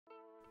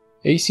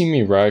AC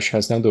Mirage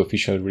has now the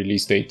official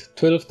release date,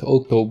 12th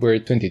October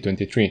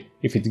 2023.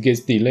 If it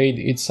gets delayed,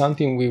 it's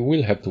something we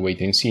will have to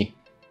wait and see.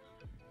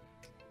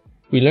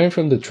 We learn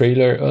from the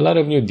trailer a lot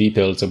of new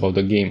details about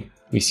the game.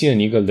 We see an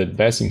eagle that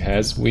Basim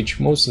has, which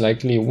most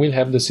likely will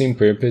have the same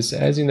purpose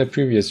as in the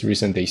previous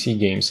recent AC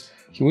games.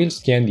 He will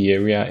scan the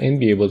area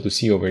and be able to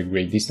see over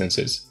great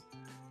distances.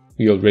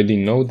 We already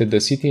know that the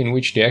city in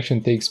which the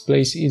action takes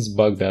place is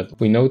Baghdad.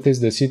 We notice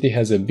the city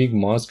has a big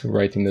mosque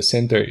right in the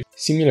center,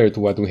 similar to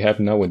what we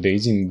have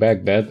nowadays in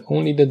Baghdad,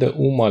 only that the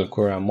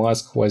Al-Qura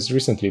mosque was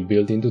recently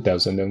built in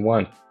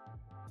 2001.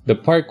 The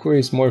parkour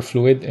is more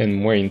fluid and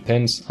more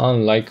intense,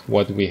 unlike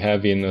what we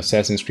have in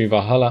Assassin's Creed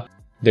Valhalla.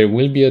 There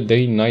will be a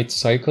day-night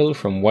cycle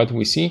from what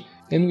we see,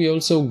 and we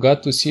also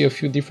got to see a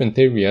few different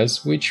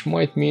areas, which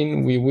might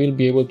mean we will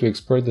be able to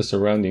explore the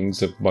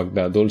surroundings of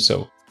Baghdad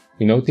also.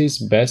 We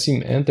notice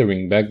Basim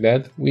entering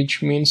Baghdad,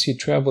 which means he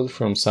traveled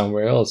from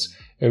somewhere else,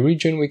 a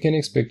region we can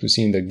expect to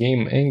see in the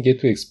game and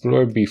get to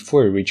explore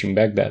before reaching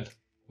Baghdad.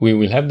 We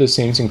will have the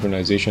same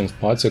synchronization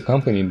spots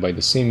accompanied by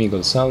the same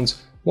eagle sounds,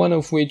 one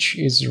of which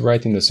is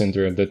right in the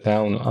center of the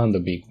town on the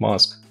big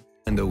mosque.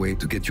 And a way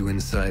to get you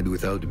inside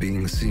without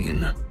being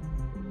seen.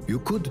 You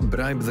could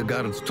bribe the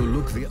guards to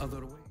look the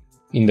other way.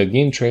 In the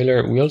game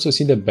trailer, we also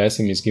see that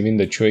Basim is given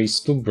the choice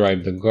to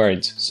bribe the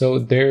guards, so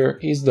there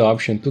is the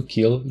option to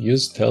kill,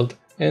 use stealth,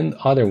 and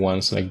other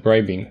ones like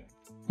bribing,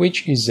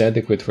 which is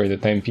adequate for the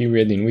time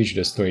period in which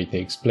the story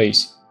takes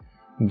place.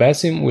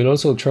 Basim will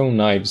also throw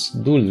knives,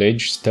 do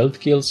ledge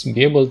stealth kills,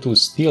 be able to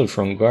steal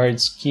from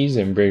guards, keys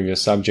and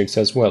various objects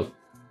as well.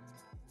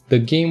 The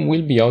game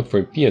will be out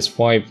for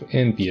PS5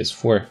 and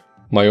PS4.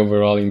 My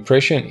overall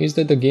impression is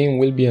that the game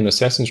will be an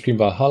Assassin's Creed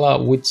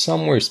Valhalla with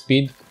some more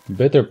speed,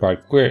 better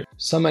parkour.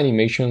 Some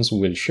animations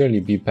will surely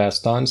be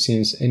passed on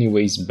since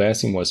anyways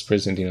Basim was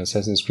present in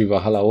Assassin's Creed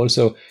Valhalla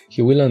also,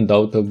 he will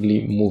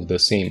undoubtedly move the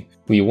same.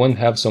 We won't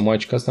have so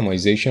much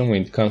customization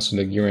when it comes to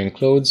the gear and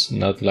clothes,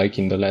 not like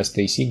in the last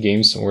AC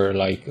games or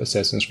like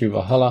Assassin's Creed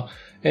Valhalla,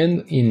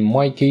 and in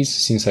my case,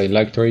 since I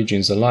liked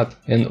Origins a lot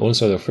and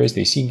also the first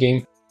AC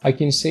game, I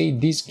can say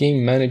this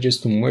game manages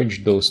to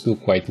merge those two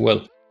quite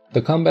well.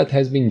 The combat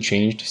has been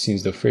changed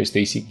since the first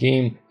AC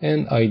game,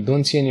 and I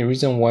don't see any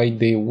reason why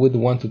they would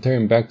want to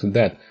turn back to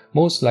that.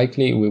 Most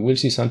likely we will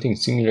see something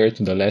similar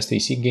to the last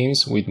AC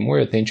games with more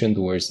attention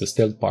towards the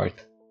stealth part.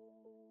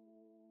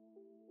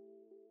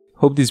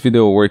 Hope this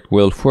video worked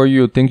well for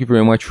you. Thank you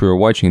very much for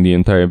watching the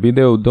entire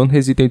video. Don't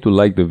hesitate to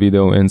like the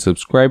video and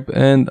subscribe,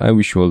 and I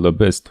wish you all the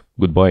best.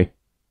 Goodbye.